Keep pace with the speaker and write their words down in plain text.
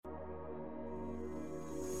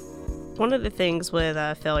one of the things with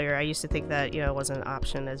failure, I used to think that, it wasn't an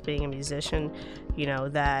option as being a musician,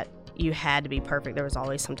 that you had to be perfect. There was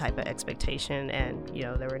always some type of expectation and,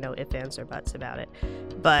 there were no ifs, ands, or buts about it.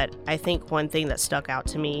 But I think one thing that stuck out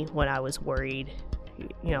to me when I was worried,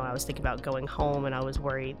 I was thinking about going home and I was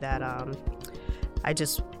worried that I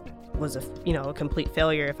just was a complete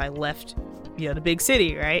failure if I left, the big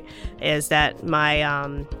city, right? Is that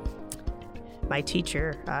my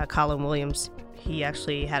teacher, Colin Williams, he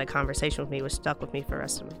actually had a conversation with me, which stuck with me for the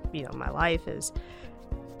rest of, my life is,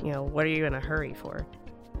 what are you in a hurry for?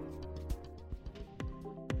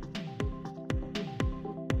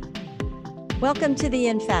 Welcome to The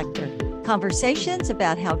In Factor, conversations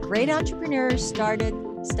about how great entrepreneurs started,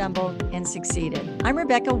 stumbled, and succeeded. I'm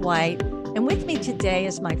Rebecca White, and with me today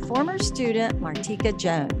is my former student, Martika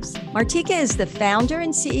Jones. Martika is the founder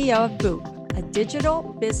and CEO of Boop, a digital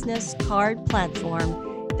business card platform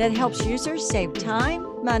that helps users save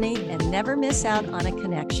time, money, and never miss out on a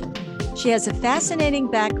connection. She has a fascinating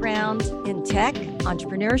background in tech,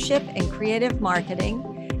 entrepreneurship, and creative marketing,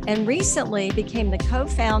 and recently became the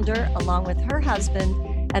co-founder, along with her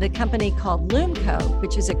husband, at a company called Loomco,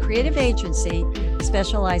 which is a creative agency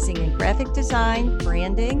specializing in graphic design,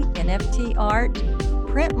 branding, NFT art,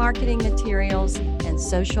 print marketing materials, and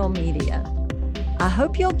social media. I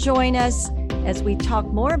hope you'll join us as we talk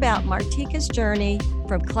more about Martika's journey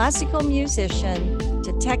from classical musician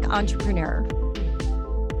to tech entrepreneur.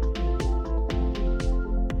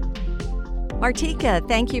 Martika,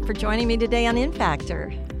 thank you for joining me today on In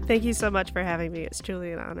Factor. Thank you so much for having me. It's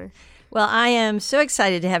truly an honor. Well, I am so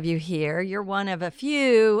excited to have you here. You're one of a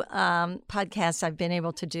few podcasts I've been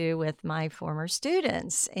able to do with my former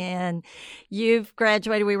students. And you've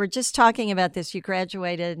graduated. We were just talking about this. You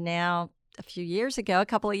graduated now a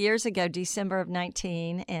couple of years ago, December of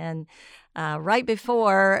 19. And right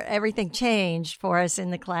before everything changed for us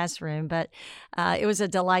in the classroom. But it was a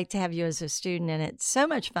delight to have you as a student. And it's so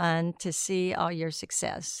much fun to see all your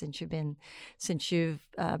success since you've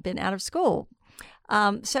been out of school.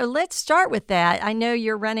 So let's start with that. I know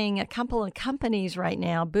you're running a couple of companies right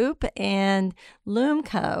now, Boop and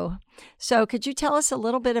Loomco. So could you tell us a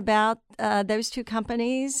little bit about those two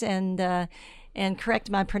companies and correct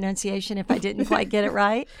my pronunciation if I didn't quite get it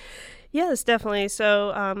right? Yes, definitely.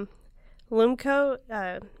 So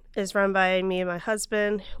Loomco is run by me and my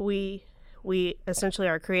husband. We essentially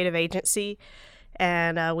are a creative agency,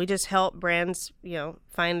 and we just help brands,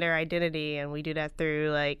 find their identity, and we do that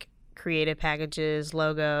through creative packages,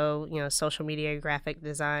 logo, social media, graphic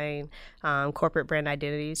design, corporate brand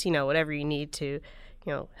identities, whatever you need to,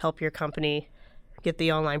 help your company get the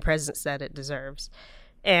online presence that it deserves.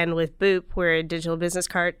 And with Boop, we're a digital business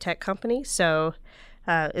card tech company. So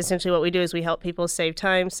essentially what we do is we help people save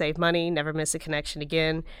time, save money, never miss a connection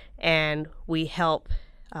again, and we help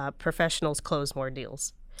professionals close more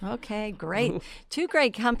deals. Okay, great. Two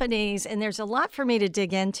great companies, and there's a lot for me to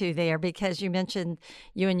dig into there because you mentioned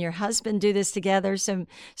you and your husband do this together. So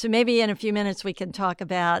maybe in a few minutes we can talk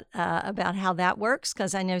about how that works,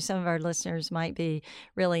 because I know some of our listeners might be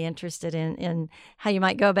really interested in how you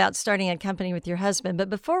might go about starting a company with your husband. But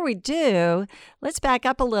before we do, let's back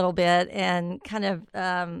up a little bit and kind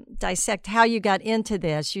of dissect how you got into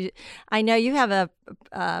this. I know you have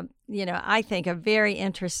I think a very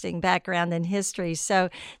interesting background in history. So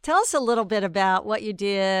tell us a little bit about what you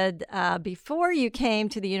did before you came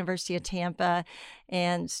to the University of Tampa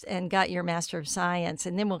and got your Master of Science,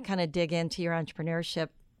 and then we'll kind of dig into your entrepreneurship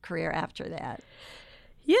career after that.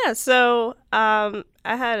 Yeah, so I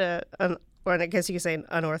had I guess you could say an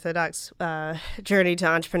unorthodox journey to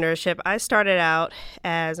entrepreneurship. I started out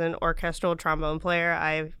as an orchestral trombone player.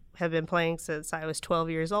 I have been playing since I was 12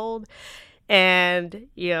 years old. And,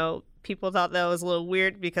 people thought that was a little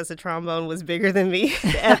weird because the trombone was bigger than me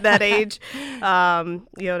at that age.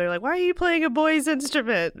 They're like, why are you playing a boy's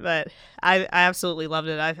instrument? But I absolutely loved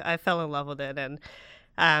it. I fell in love with it.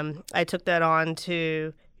 And I took that on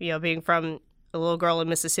to, being from a little girl in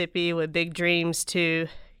Mississippi with big dreams to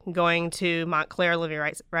going to Montclair, living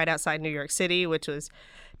right outside New York City, which was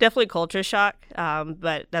definitely culture shock.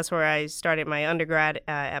 But that's where I started my undergrad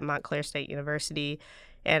at Montclair State University.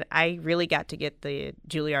 And I really got to get the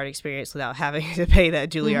Juilliard experience without having to pay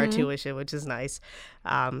that Juilliard tuition, which is nice.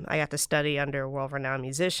 I got to study under world-renowned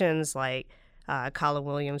musicians like Colin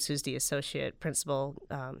Williams, who's the associate principal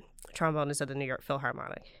trombonist of the New York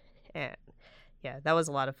Philharmonic. And yeah, that was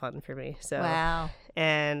a lot of fun for me. So, wow.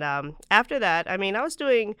 And after that, I was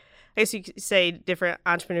doing, I guess you could say, different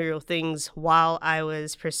entrepreneurial things while I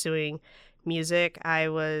was pursuing music. I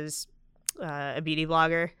was a beauty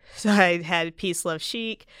blogger. So I had Peace Love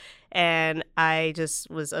Chic, and I just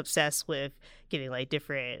was obsessed with getting like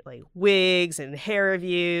different like wigs and hair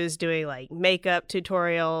reviews, doing like makeup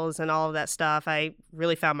tutorials and all of that stuff. I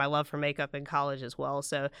really found my love for makeup in college as well.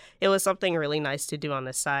 So it was something really nice to do on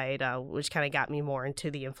the side, which kind of got me more into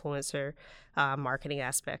the influencer marketing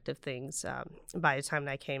aspect of things by the time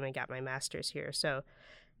that I came and got my master's here. So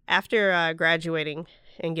after graduating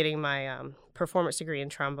and getting my performance degree in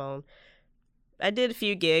trombone, I did a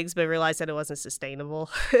few gigs, but realized that it wasn't sustainable.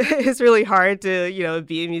 It's really hard to,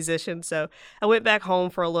 be a musician. So I went back home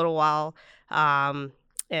for a little while,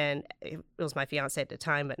 and it was my fiance at the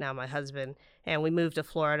time, but now my husband. And we moved to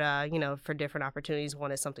Florida, for different opportunities,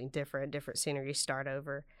 wanted something different scenery, start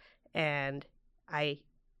over. And I,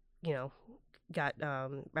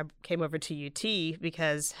 I came over to UT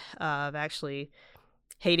because of actually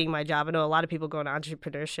hating my job. I know a lot of people go into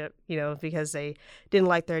entrepreneurship, because they didn't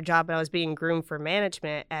like their job. But I was being groomed for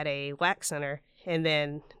management at a wax center, and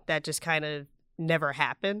then that just kind of never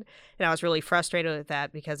happened. And I was really frustrated with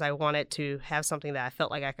that because I wanted to have something that I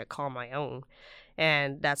felt like I could call my own.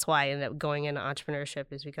 And that's why I ended up going into entrepreneurship,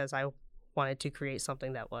 is because I wanted to create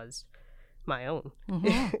something that was my own.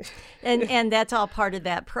 Mm-hmm. and that's all part of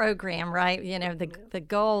that program, right? The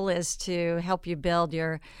goal is to help you build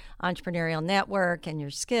your entrepreneurial network and your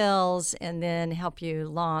skills, and then help you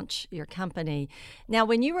launch your company. Now,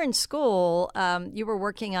 when you were in school, you were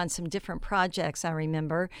working on some different projects, I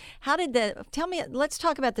remember. Let's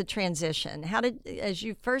talk about the transition. As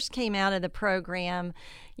you first came out of the program,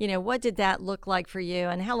 what did that look like for you,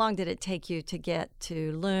 and how long did it take you to get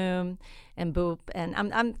to Loom and Boop? And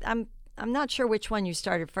I'm not sure which one you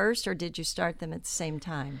started first, or did you start them at the same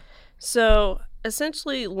time? So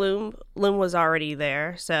essentially, Loom was already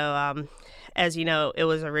there. So as you know, it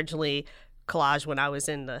was originally Collage when I was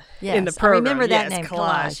in the program. I remember that name,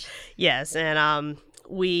 Collage. Yes, and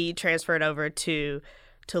we transferred over to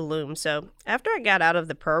Loom. So after I got out of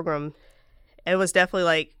the program, it was definitely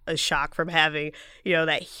like a shock from having,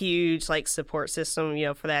 that huge like support system,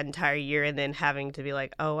 for that entire year, and then having to be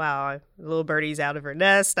like, oh wow, little birdie's out of her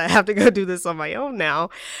nest. I have to go do this on my own now.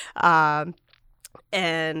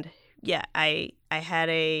 And yeah, I had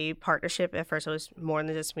a partnership. At first, it was more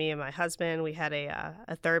than just me and my husband. We had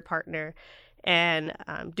a third partner, and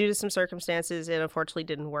due to some circumstances, it unfortunately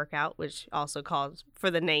didn't work out, which also called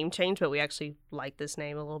for the name change. But we actually like this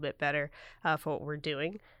name a little bit better for what we're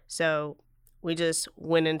doing. So we just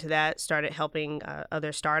went into that, started helping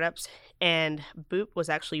other startups, and Boop was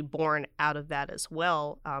actually born out of that as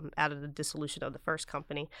well, out of the dissolution of the first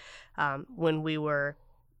company.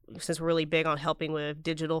 Since we're really big on helping with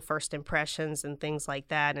digital first impressions and things like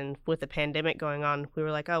that, and with the pandemic going on, we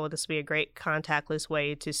were like, oh, well, this would be a great contactless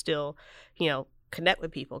way to still, connect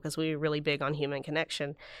with people, because we were really big on human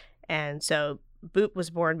connection. And so Boop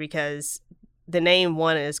was born because the name,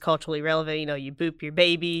 one, is culturally relevant. You boop your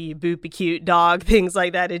baby, you boop a cute dog, things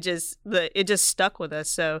like that. It just stuck with us.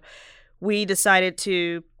 So we decided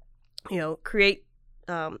to, create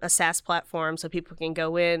a SaaS platform so people can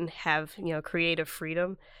go in, have, creative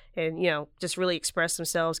freedom, and, just really express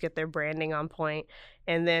themselves, get their branding on point,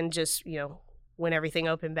 and then just, when everything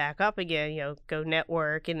opened back up again, go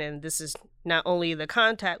network. And then this is not only the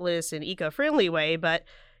contactless and eco-friendly way, but,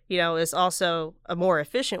 it's also a more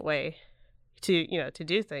efficient way to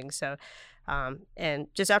do things. So and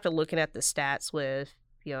just after looking at the stats with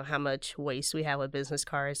how much waste we have with business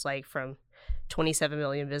cards, like from 27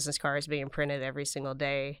 million business cards being printed every single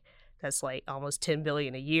day, that's like almost 10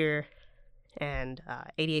 billion a year, and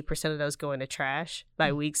 88% of those go into trash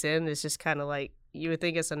by week's end. It's just kind of like, you would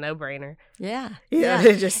think it's a no-brainer. Yeah.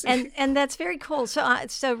 Just and that's very cool.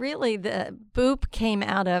 So really, the Boop came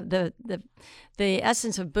out of the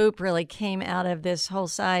essence of Boop really came out of this whole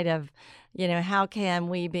side of, how can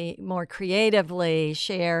we be more creatively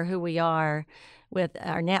share who we are with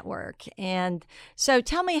our network? And so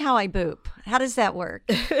tell me how I Boop. How does that work?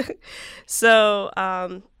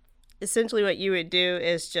 So essentially what you would do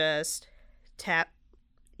is just tap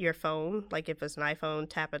your phone, like if it's an iPhone,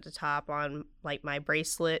 tap at the top on like my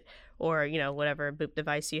bracelet or, whatever Boop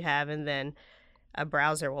device you have, and then a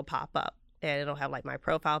browser will pop up, and it'll have like my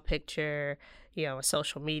profile picture,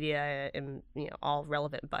 social media, and, all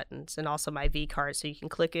relevant buttons, and also my V card. So you can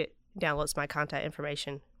click it, downloads my contact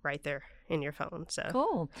information right there in your phone. So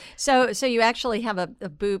cool. So you actually have a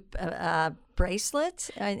Boop bracelet,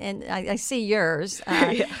 and I see yours.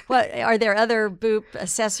 Yeah. What are there other Boop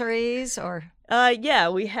accessories or? Yeah,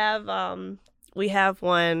 we have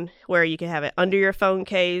one where you can have it under your phone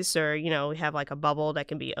case, or we have like a bubble that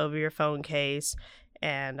can be over your phone case.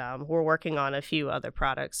 And we're working on a few other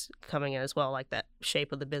products coming in as well, like that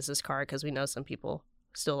shape of the business card, because we know some people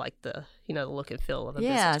still like the the look and feel of a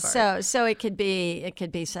yeah. business card. So it could be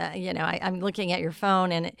I'm looking at your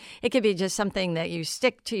phone, and it could be just something that you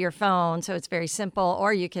stick to your phone, so it's very simple.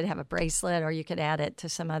 Or you could have a bracelet, or you could add it to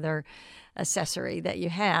some other accessory that you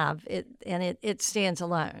have. It stands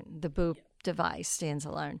alone. The Boop device stands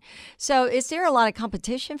alone. So is there a lot of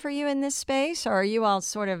competition for you in this space, or are you all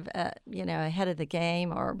sort of ahead of the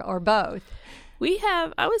game, or both? We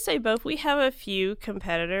have, I would say both. We have a few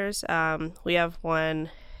competitors. We have one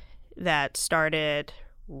that started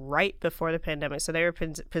right before the pandemic, so they were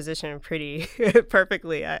positioned pretty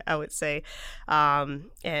perfectly, I would say, and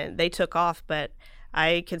they took off. But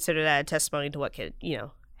I consider that a testimony to what could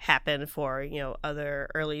happen for other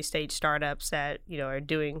early stage startups that are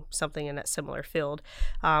doing something in that similar field.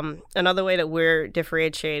 Another way that we're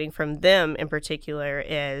differentiating from them in particular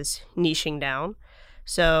is niching down.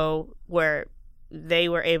 So where they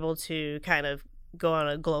were able to kind of go on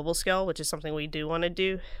a global scale, which is something we do want to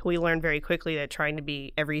do. We learned very quickly that trying to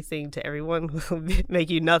be everything to everyone will make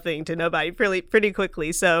you nothing to nobody pretty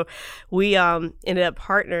quickly. So we ended up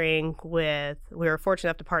partnering we were fortunate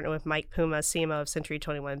enough to partner with Mike Puma, CMO of Century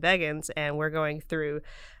 21 Beggins, and we're going through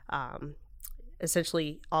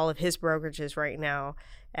essentially all of his brokerages right now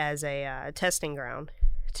as a testing ground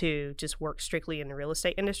to just work strictly in the real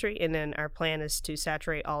estate industry. And then our plan is to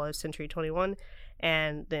saturate all of Century 21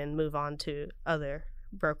 and then move on to other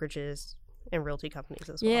brokerages and realty companies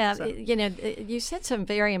as well. Yeah, so. You said some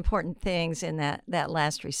very important things in that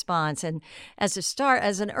last response. And as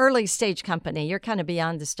an early stage company, you're kind of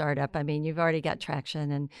beyond the startup. I mean, you've already got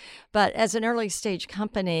traction, but as an early stage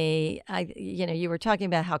company, you were talking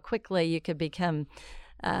about how quickly you could become.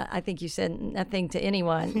 I think you said nothing to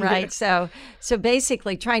anyone, right? So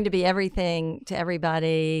basically trying to be everything to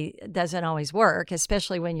everybody doesn't always work,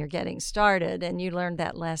 especially when you're getting started, and you learned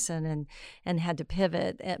that lesson and had to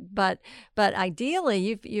pivot. But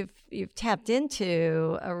ideally, you've tapped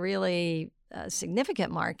into a really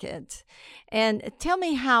significant market. And tell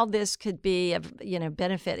me how this could be of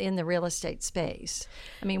benefit in the real estate space.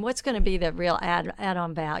 I mean, what's going to be the real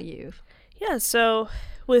add-on value? Yeah, so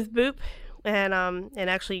with Boop, and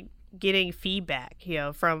actually getting feedback,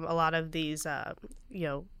 from a lot of these,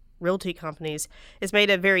 realty companies, it's made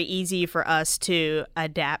it very easy for us to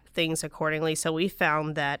adapt things accordingly. So we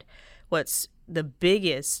found that what's the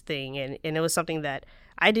biggest thing, and it was something that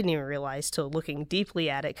I didn't even realize till looking deeply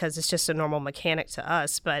at it, because it's just a normal mechanic to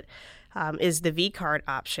us, but is the V-Card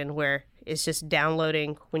option, where it's just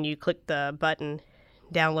downloading when you click the button,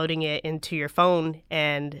 downloading it into your phone,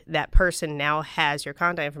 and that person now has your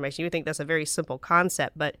contact information. You would think that's a very simple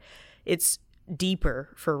concept, but it's deeper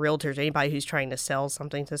for realtors, anybody who's trying to sell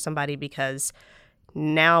something to somebody, because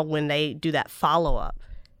now when they do that follow-up,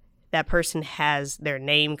 that person has their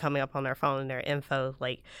name coming up on their phone and their info,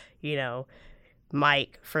 like,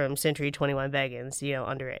 Mike from Century 21 Beggins,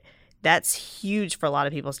 under it. That's huge for a lot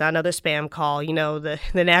of people. It's not another spam call. The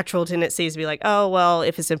natural tendency is to be like, oh, well,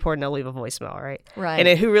 if it's important, they'll leave a voicemail, right? Right. And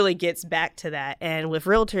then who really gets back to that? And with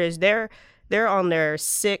realtors, they're on their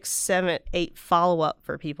 6, 7, 8 follow-up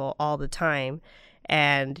for people all the time.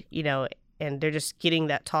 And, and they're just getting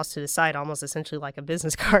that tossed to the side, almost essentially like a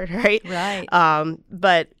business card, right? Right.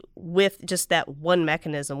 But with just that one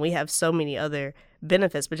mechanism, we have so many other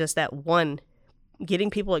benefits, but just that one, getting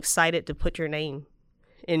people excited to put your name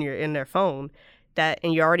in their phone,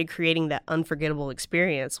 and you're already creating that unforgettable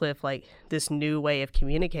experience with like this new way of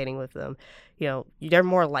communicating with them, they're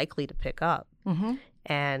more likely to pick up. Mm-hmm.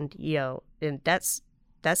 And and that's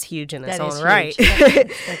huge in its That own is right. huge.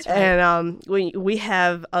 That's right. And we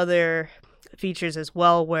have other features as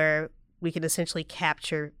well where we can essentially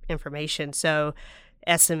capture information, so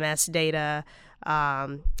SMS data,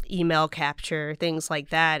 email capture, things like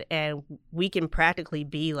that, and we can practically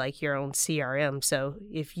be like your own CRM. So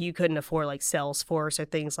if you couldn't afford like Salesforce or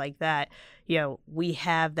things like that, we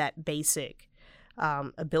have that basic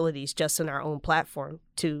abilities just in our own platform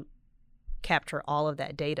to capture all of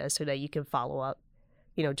that data so that you can follow up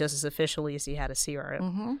just as efficiently as you had a CRM.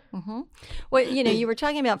 Mm-hmm, mm-hmm. Well, you were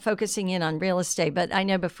talking about focusing in on real estate, but I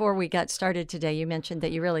know before we got started today, you mentioned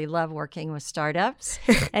that you really love working with startups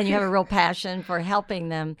and you have a real passion for helping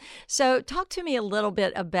them. So talk to me a little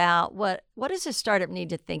bit about what does a startup need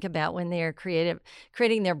to think about when they're creating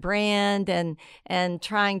their brand and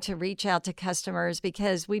trying to reach out to customers,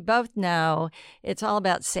 because we both know it's all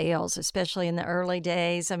about sales, especially in the early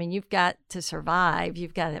days. I mean, you've got to survive.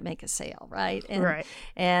 You've got to make a sale, right? Right.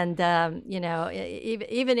 And,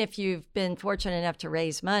 even if you've been fortunate enough to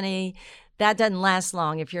raise money, that doesn't last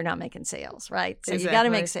long if you're not making sales, right? So Exactly.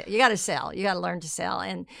 you got to you got to sell. You got to learn to sell.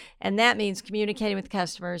 And that means communicating with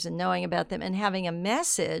customers and knowing about them and having a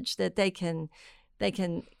message that they can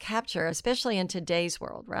capture, especially in today's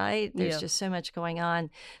world, right? There's just so much going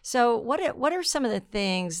on. So what are some of the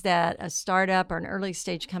things that a startup or an early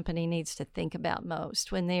stage company needs to think about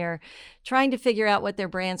most when they're trying to figure out what their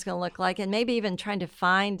brand's going to look like, and maybe even trying to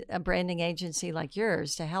find a branding agency like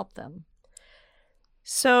yours to help them?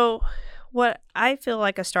 So what I feel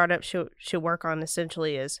like a startup should work on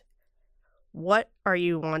essentially is, what are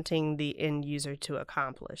you wanting the end user to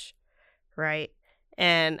accomplish, right?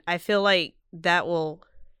 And I feel like that will,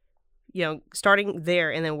 starting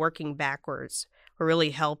there and then working backwards will really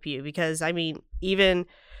help you. Because, I mean, even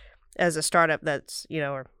as a startup that's,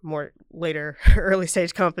 or more later early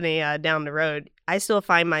stage company down the road, I still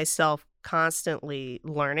find myself constantly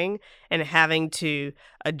learning and having to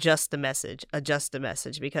adjust the message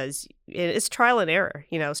because it's trial and error.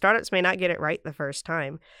 Startups may not get it right the first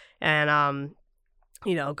time. And,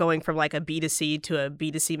 going from like a B2C to a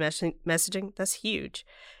B2C messaging, that's huge.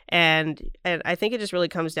 And I think it just really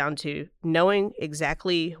comes down to knowing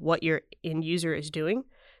exactly what your end user is doing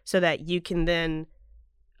so that you can then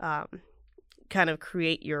kind of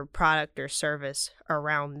create your product or service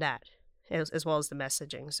around that as well as the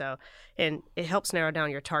messaging. So, and it helps narrow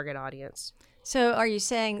down your target audience. So are you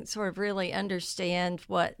saying sort of really understand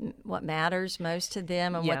what matters most to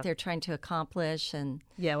them and what they're trying to accomplish, and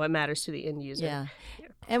what matters to the end user? Yeah.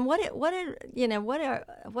 And what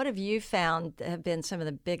have you found have been some of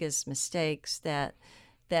the biggest mistakes that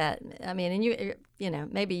I mean,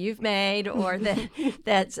 and maybe you've made, or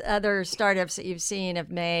that other startups that you've seen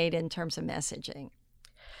have made in terms of messaging?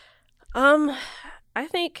 I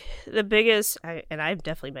think the biggest, and I've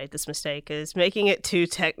definitely made this mistake, is making it too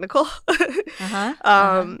technical.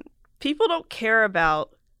 People don't care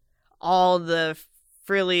about all the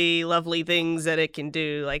frilly, lovely things that it can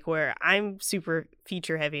do, like where I'm super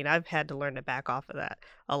feature heavy, and I've had to learn to back off of that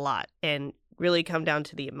a lot and really come down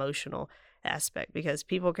to the emotional aspect, because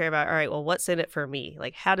people care about, all right, well, what's in it for me?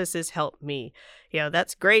 Like, how does this help me?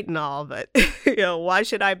 That's great and all, but why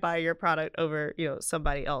should I buy your product over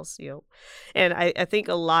somebody else? And I think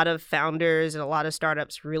a lot of founders and a lot of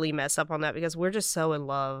startups really mess up on that because we're just so in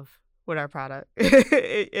love with our product.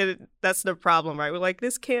 That's the problem, right? We're like,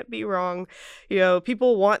 this can't be wrong.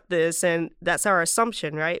 People want this, and that's our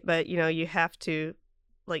assumption, right? But you have to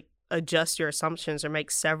like adjust your assumptions or make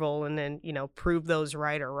several and then prove those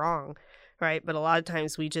right or wrong. Right. But a lot of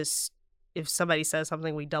times we just, if somebody says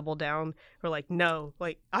something, we double down. We're like, no,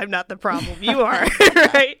 like, I'm not the problem. You are.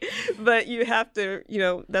 Right. But you have to,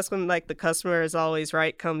 that's when like the customer is always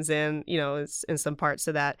right comes in, in some parts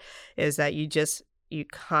of that is that you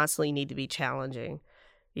constantly need to be challenging,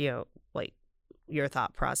 like your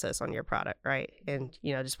thought process on your product. Right. And,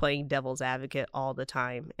 just playing devil's advocate all the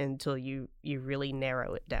time until you really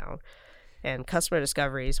narrow it down. And customer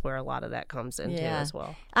discovery is where a lot of that comes into as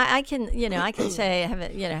well. I can say,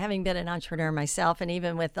 having been an entrepreneur myself, and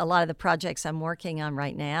even with a lot of the projects I'm working on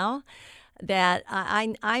right now, that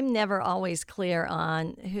I'm never always clear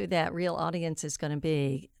on who that real audience is going to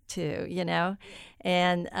be too,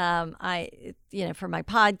 and for my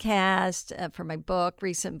podcast, for my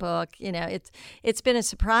recent book, it's been a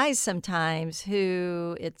surprise sometimes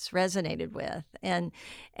who it's resonated with, and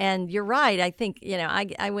you're right. I think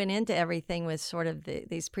I went into everything with sort of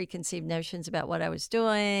these preconceived notions about what I was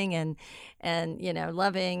doing, and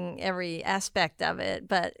loving every aspect of it,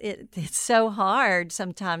 but it's so hard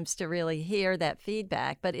sometimes to really hear that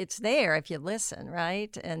feedback, but it's there if you listen,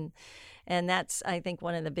 right? And that's, I think,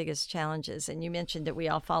 one of the biggest challenges. And you mentioned that we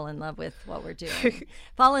all fall in love with what we're doing,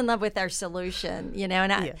 fall in love with our solution,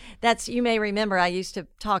 and that's, you may remember, I used to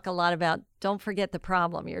talk a lot about, don't forget the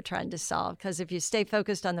problem you're trying to solve, because if you stay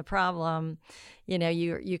focused on the problem,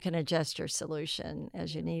 you can adjust your solution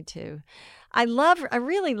as you need to. I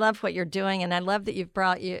really love what you're doing, and I love that you've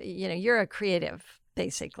brought, you're a creative.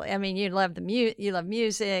 Basically, I mean, you love you love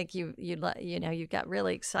music. You got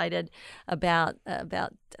really excited about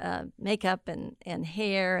makeup and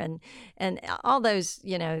hair and all those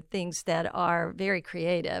things that are very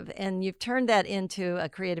creative. And you've turned that into a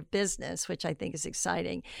creative business, which I think is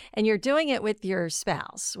exciting. And you're doing it with your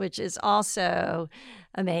spouse, which is also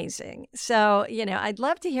amazing. So I'd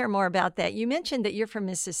love to hear more about that. You mentioned that you're from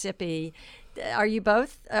Mississippi. Are you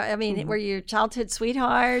both? Were you childhood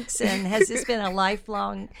sweethearts? And has this been a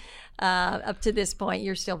lifelong, up to this point?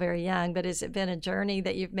 You're still very young, but has it been a journey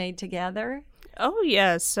that you've made together? Oh,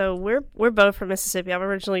 yeah. So we're both from Mississippi. I'm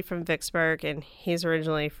originally from Vicksburg, and he's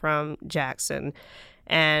originally from Jackson.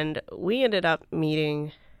 And we ended up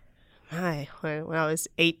meeting when I was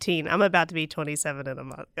 18. I'm about to be 27 in a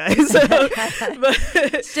month, guys.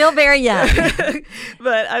 But, still very young.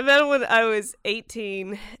 But I met him when I was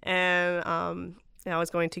 18, and I was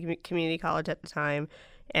going to community college at the time,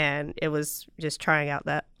 and it was just trying out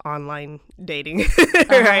that online dating,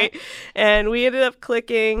 right? And we ended up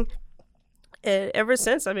clicking. And ever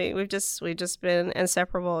since, I mean, we've just been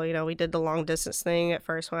inseparable. You know, we did the long distance thing at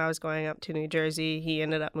first when I was going up to New Jersey. He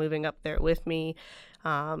ended up moving up there with me.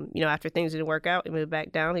 You know, after things didn't work out, we moved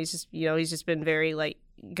back down. He's just been very like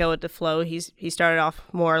go with the flow. He started off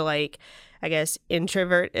more like, I guess,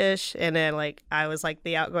 introvert-ish, and then like I was like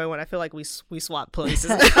the outgoing one. I feel like we swap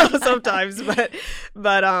places sometimes, but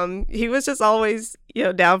he was just always, you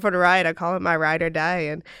know, down for the ride. I call him my ride or die,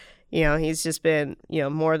 and you know, he's just been, you know,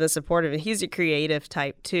 more than supportive, and he's a creative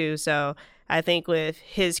type too. So I think with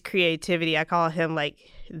his creativity, I call him like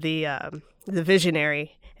the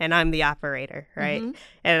visionary, and I'm the operator, right? Mm-hmm.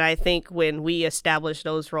 And I think when we established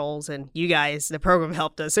those roles, and you guys, the program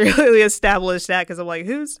helped us really establish that, because I'm like,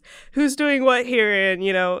 who's doing what here? And,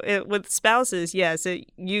 you know, with spouses, yes,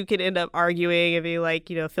 you could end up arguing and be like,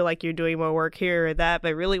 you know, feel like you're doing more work here or that.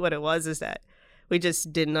 But really what it was is that we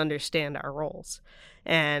just didn't understand our roles.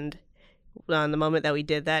 And the moment that we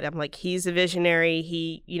did that, I'm like, he's a visionary.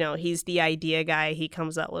 He, you know, he's the idea guy. He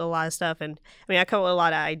comes up with a lot of stuff. And I mean, I come up with a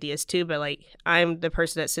lot of ideas too, but like, I'm the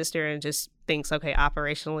person that sits there and just thinks, okay,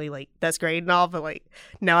 operationally, like, that's great and all, but like,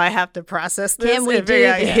 now I have to process this. Can we do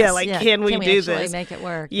this? Yeah, like, can we do this? Make it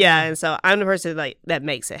work? Yeah. And so I'm the person like that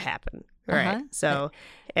makes it happen. Right. So,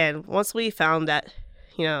 and once we found that,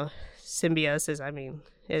 you know, symbiosis, I mean,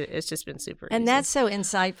 it's just been super easy. And that's so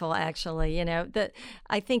insightful, actually. You know,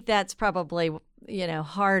 I think that's probably, you know,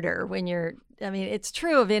 harder when you're, I mean, it's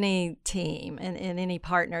true of any team and any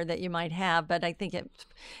partner that you might have, but I think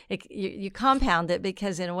you compound it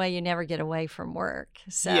because in a way you never get away from work.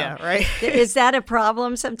 So yeah, right. Is that a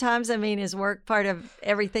problem sometimes? I mean, is work part of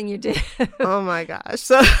everything you do? Oh my gosh.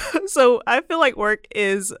 So I feel like work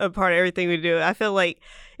is a part of everything we do. I feel like,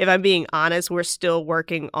 if I'm being honest, we're still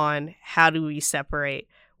working on how do we separate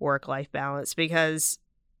work-life balance, because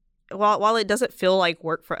while it doesn't feel like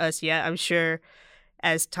work for us yet, I'm sure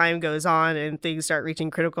as time goes on and things start reaching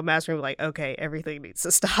critical mass, we're like, okay, everything needs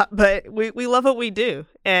to stop. But we love what we do.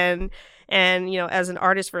 And you know, as an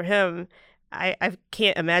artist for him, I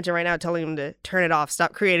can't imagine right now telling him to turn it off,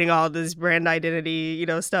 stop creating all this brand identity, you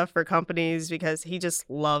know, stuff for companies, because he just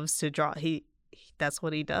loves to draw. That's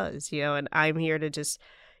what he does, you know, and I'm here to just,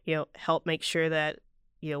 you know, help make sure that,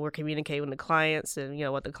 you know, we're communicating with the clients and, you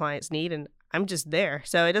know, what the clients need. And I'm just there.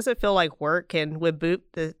 So it doesn't feel like work. And with Boop,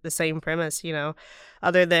 the same premise, you know,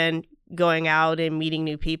 other than going out and meeting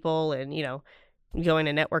new people and, you know, going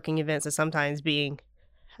to networking events and sometimes being,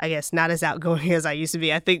 I guess, not as outgoing as I used to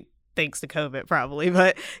be. I think thanks to COVID probably,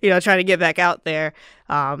 but, you know, trying to get back out there,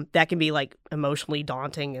 that can be like emotionally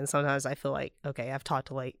daunting. And sometimes I feel like, okay, I've talked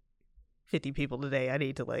to like 50 people today. I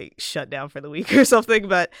need to like shut down for the week or something.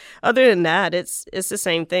 But other than that, it's the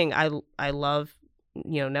same thing. I love,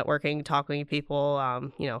 you know, networking, talking to people,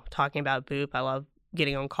 you know, talking about Boop. I love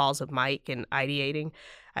getting on calls with Mike and ideating.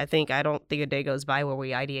 I don't think a day goes by where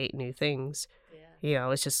we ideate new things. Yeah. You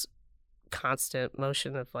know, it's just constant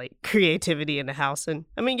motion of like creativity in the house. And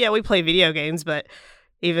I mean, yeah, we play video games, but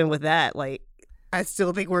even with that, like, I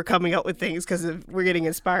still think we're coming up with things because we're getting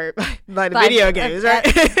inspired by the video games,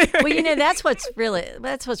 right? Well, you know, that's what's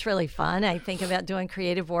really fun, I think, about doing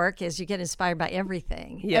creative work is you get inspired by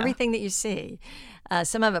everything that you see.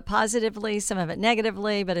 Some of it positively, some of it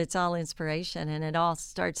negatively, but it's all inspiration and it all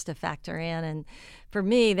starts to factor in. And for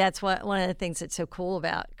me, that's one of the things that's so cool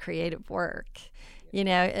about creative work. You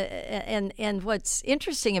know, and what's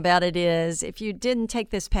interesting about it is if you didn't take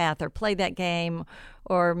this path or play that game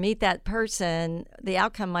or meet that person, the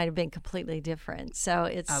outcome might have been completely different. So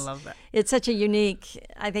I love that. It's such a unique,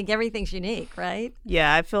 I think everything's unique, right?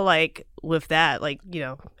 Yeah, I feel like with that, like, you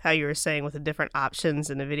know, how you were saying with the different options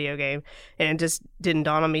in the video game, and it just didn't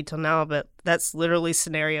dawn on me till now, but that's literally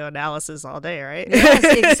scenario analysis all day, right? Yes,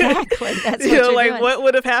 exactly. That's what you're like doing. What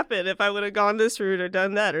would have happened if I would have gone this route or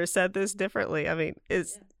done that or said this differently? I mean,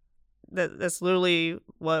 that's literally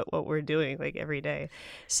what we're doing like every day.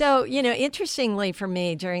 So, you know, interestingly for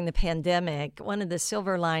me during the pandemic, one of the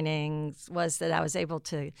silver linings was that I was able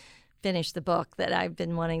to finish the book that I've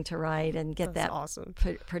been wanting to write and get That's that awesome.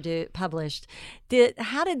 Published.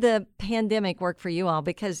 How did the pandemic work for you all?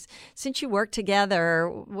 Because since you worked together,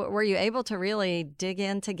 were you able to really dig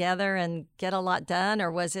in together and get a lot done,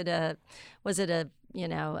 or was it a you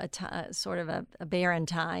know, sort of a barren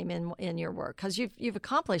time in your work? Because you've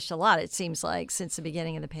accomplished a lot, it seems like, since the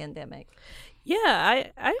beginning of the pandemic. Yeah,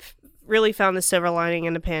 I've really found the silver lining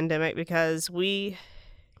in the pandemic because he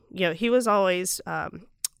was always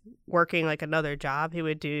working like another job. He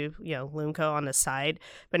would do, you know, Loomco on the side,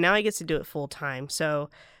 but now he gets to do it full time. So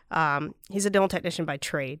he's a dental technician by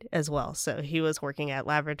trade as well. So he was working at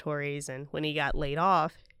laboratories, and when he got laid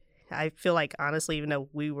off, I feel like, honestly, even though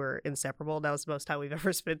we were inseparable, that was the most time we've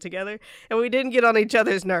ever spent together, and we didn't get on each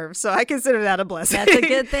other's nerves. So I consider that a blessing. That's a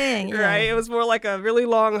good thing, yeah. Right? It was more like a really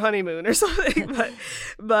long honeymoon or something.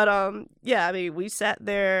 but yeah, I mean, we sat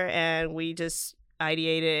there and we just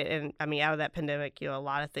ideated, and I mean, out of that pandemic, a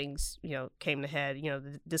lot of things, came to head,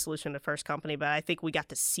 the dissolution of the first company, but I think we got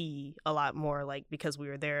to see a lot more, like, because we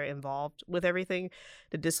were there involved with everything,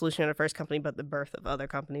 the dissolution of the first company, but the birth of other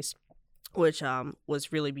companies, which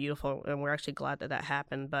was really beautiful, and we're actually glad that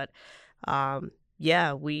happened. But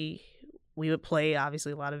yeah, we would play,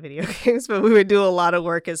 obviously, a lot of video games, but we would do a lot of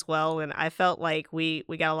work as well, and I felt like we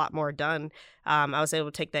got a lot more done. I was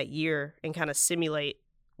able to take that year and kind of simulate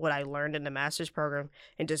what I learned in the master's program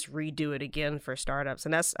and just redo it again for startups.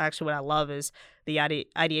 And that's actually what I love, is the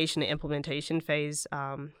ideation and implementation phases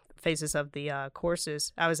of the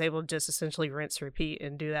courses. I was able to just essentially rinse, repeat,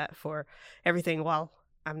 and do that for everything. While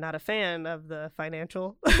I'm not a fan of the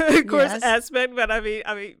financial course aspect, but I mean,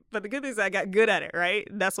 but the good thing is I got good at it, right?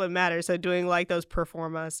 That's what matters. So doing like those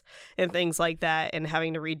performas and things like that, and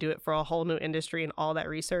having to redo it for a whole new industry and all that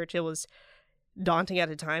research, it was daunting at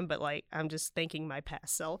the time, but like, I'm just thanking my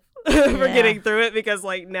past self for getting through it, because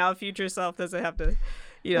like now future self doesn't have to,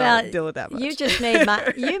 deal with that much. You just made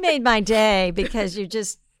my day, because you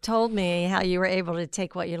just told me how you were able to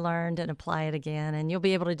take what you learned and apply it again, and you'll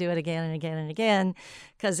be able to do it again and again and again,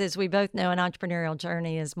 because as we both know, an entrepreneurial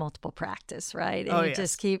journey is multiple practice, right? And you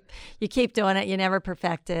just keep doing it. You never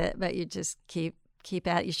perfect it, but you just keep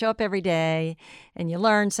at it. You show up every day and you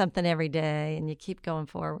learn something every day, and you keep going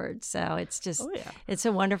forward. So it's just it's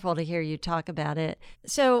so wonderful to hear you talk about it.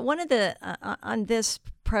 So one of the on this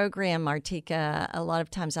program, Martika, a lot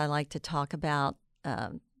of times I like to talk about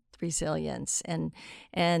resilience, and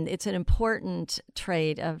it's an important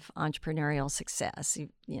trait of entrepreneurial success.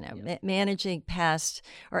 Managing past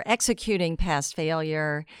or executing past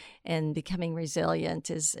failure and becoming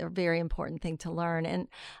resilient is a very important thing to learn. And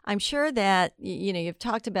I'm sure that you've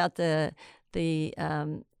talked about the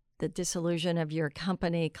dissolution of your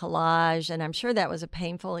company, Collage, and I'm sure that was a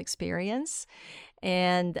painful experience.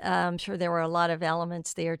 And I'm sure there were a lot of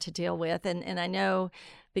elements there to deal with. And I know,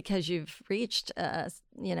 because you've reached a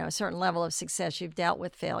certain level of success, you've dealt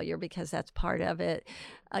with failure, because that's part of it.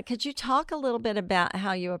 Could you talk a little bit about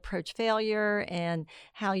how you approach failure and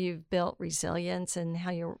how you've built resilience, and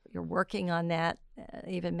how you're working on that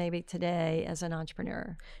even maybe today as an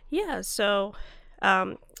entrepreneur? Yeah. So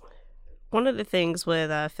one of the things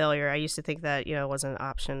with failure, I used to think that, it wasn't an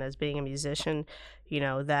option as being a musician,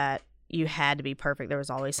 that you had to be perfect. There was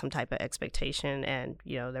always some type of expectation, and,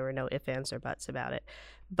 there were no ifs, ands, or buts about it.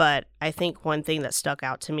 But I think one thing that stuck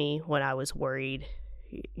out to me when I was worried,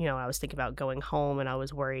 I was thinking about going home, and I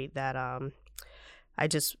was worried that I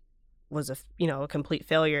just was a complete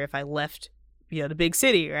failure if I left, the big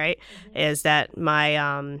city, right? Mm-hmm. Is that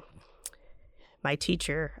my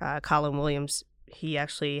teacher, Colin Williams, he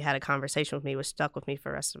actually had a conversation with me, which stuck with me for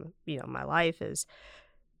the rest of, my life, is,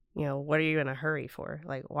 what are you in a hurry for?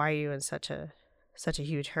 Like, why are you in such a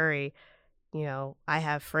huge hurry? I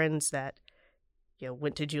have friends that,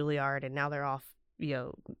 went to Juilliard, and now they're off,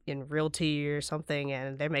 in realty or something,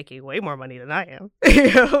 and they're making way more money than I am.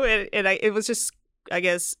 It was just, I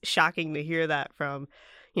guess, shocking to hear that from,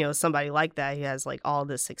 somebody like that. He has like all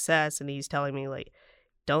this success, and he's telling me, like,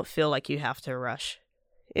 don't feel like you have to rush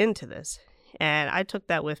into this. And I took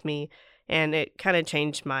that with me, and it kind of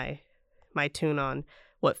changed my tune on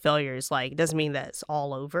what failure is like. It doesn't mean that it's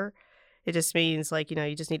all over. It just means, like,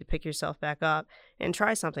 you just need to pick yourself back up and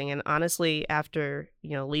try something. And honestly, after,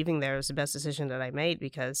 leaving there, it was the best decision that I made,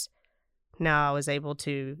 because now I was able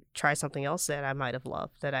to try something else that I might have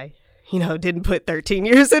loved, that I, didn't put 13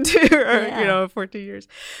 years into, or, 14 years.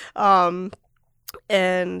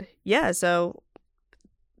 And yeah, so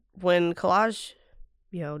when Collage,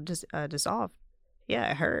 dissolved,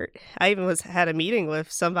 yeah, it hurt. I even had a meeting with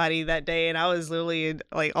somebody that day, and I was literally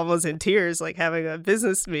almost in tears, like having a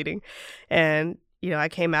business meeting. And, I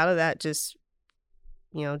came out of that just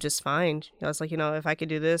fine. I was like, if I could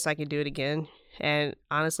do this, I could do it again. And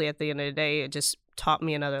honestly, at the end of the day, it just taught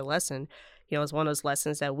me another lesson. It was one of those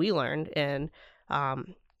lessons that we learned in the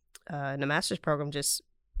master's program. Just,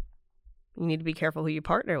 you need to be careful who you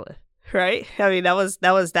partner with. Right? I mean, that was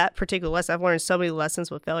that particular lesson. I've learned so many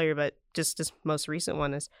lessons with failure, but just this most recent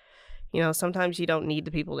one is, sometimes you don't need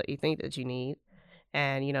the people that you think that you need.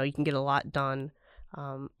 And, you can get a lot done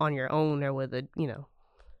on your own, or with a,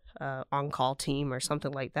 on-call team or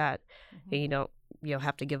something like that. Mm-hmm. And you don't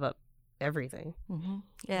have to give up everything. Mm-hmm.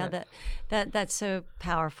 Yeah, that's so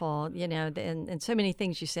powerful, and so many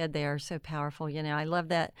things you said there are so powerful. I love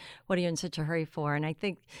that. What are you in such a hurry for? And I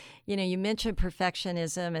think, you mentioned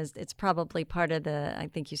perfectionism as it's probably part of I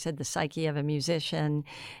think you said the psyche of a musician.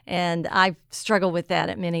 And I've struggled with that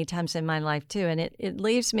at many times in my life too. And it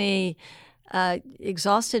leaves me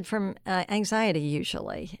exhausted from anxiety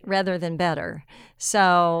usually rather than better.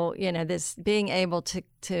 So, this being able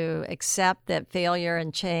to accept that failure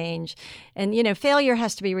and change, and, failure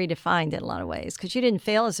has to be redefined in a lot of ways because you didn't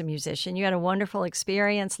fail as a musician. You had a wonderful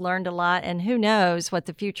experience, learned a lot, and who knows what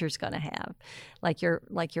the future's going to have. Like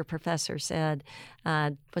your professor said,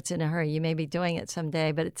 what's in a hurry? You may be doing it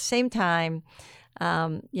someday, but at the same time,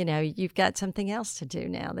 you've got something else to do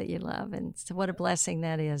now that you love. And so what a blessing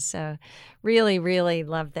that is. So really, really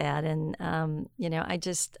love that. And,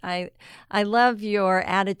 I love your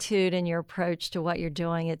attitude and your approach to what you're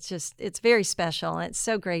doing. It's very special. And it's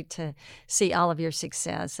so great to see all of your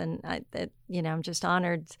success. And I'm just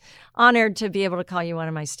honored to be able to call you one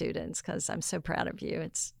of my students because I'm so proud of you.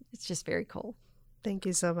 It's just very cool. Thank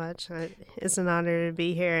you so much. It's an honor to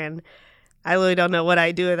be here, and I really don't know what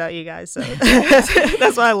I'd do without you guys, so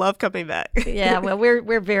that's why I love coming back. Yeah, well,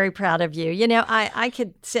 we're very proud of you. I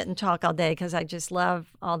could sit and talk all day because I just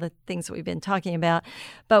love all the things that we've been talking about.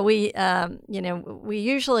 But we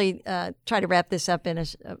usually try to wrap this up in a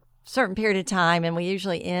certain period of time, and we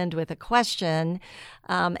usually end with a question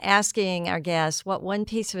asking our guests what one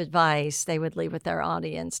piece of advice they would leave with our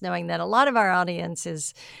audience, knowing that a lot of our audience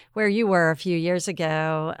is where you were a few years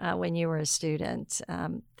ago when you were a student.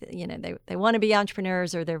 They want to be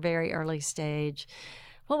entrepreneurs or they're very early stage.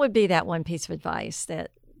 What would be that one piece of advice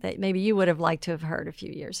that maybe you would have liked to have heard a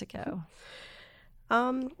few years ago?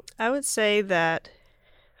 I would say that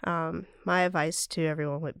my advice to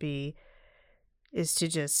everyone is to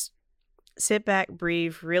just sit back,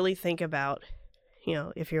 breathe, really think about,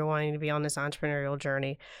 if you're wanting to be on this entrepreneurial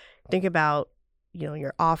journey, think about,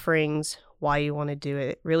 your offerings, why you want to do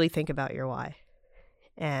it. Really think about your why.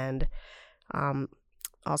 And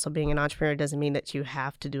also being an entrepreneur doesn't mean that you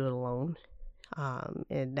have to do it alone.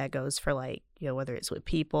 And that goes for whether it's with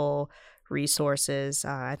people, resources.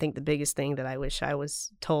 I think the biggest thing that I wish I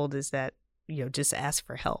was told is that, just ask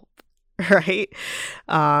for help. Right?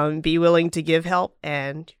 Be willing to give help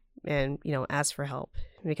and ask for help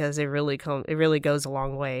because it really goes a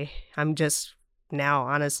long way. I'm just now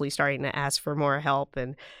honestly starting to ask for more help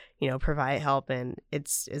and provide help, and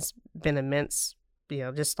it's been immense,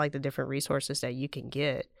 just like the different resources that you can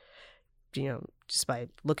get just by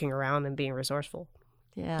looking around and being resourceful.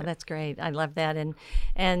 Yeah, that's great. I love that.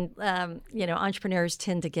 And entrepreneurs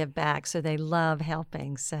tend to give back, so they love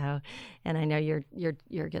helping. So, and I know you're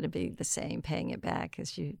going to be the same, paying it back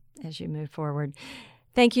as you move forward.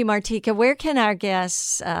 Thank you, Martika. Where can our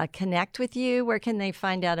guests connect with you? Where can they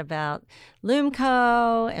find out about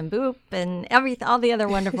Loomco and Boop and all the other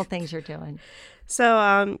wonderful things you're doing?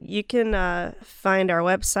 So you can find our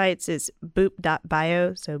websites. It's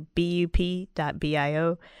boop.bio, so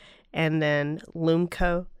bup.bio. And then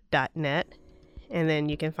loomco.net. And then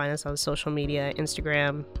you can find us on social media,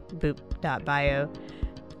 Instagram, boop.bio,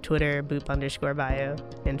 Twitter,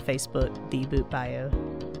 boop_bio, and Facebook, the Boop Bio,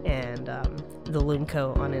 and the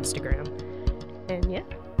Loomco on Instagram. And yeah.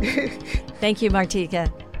 Thank you, Martika.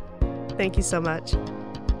 Thank you so much.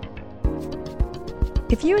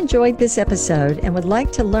 If you enjoyed this episode and would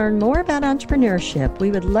like to learn more about entrepreneurship,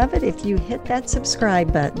 we would love it if you hit that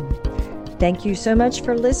subscribe button. Thank you so much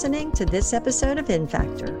for listening to this episode of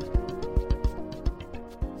InFactor.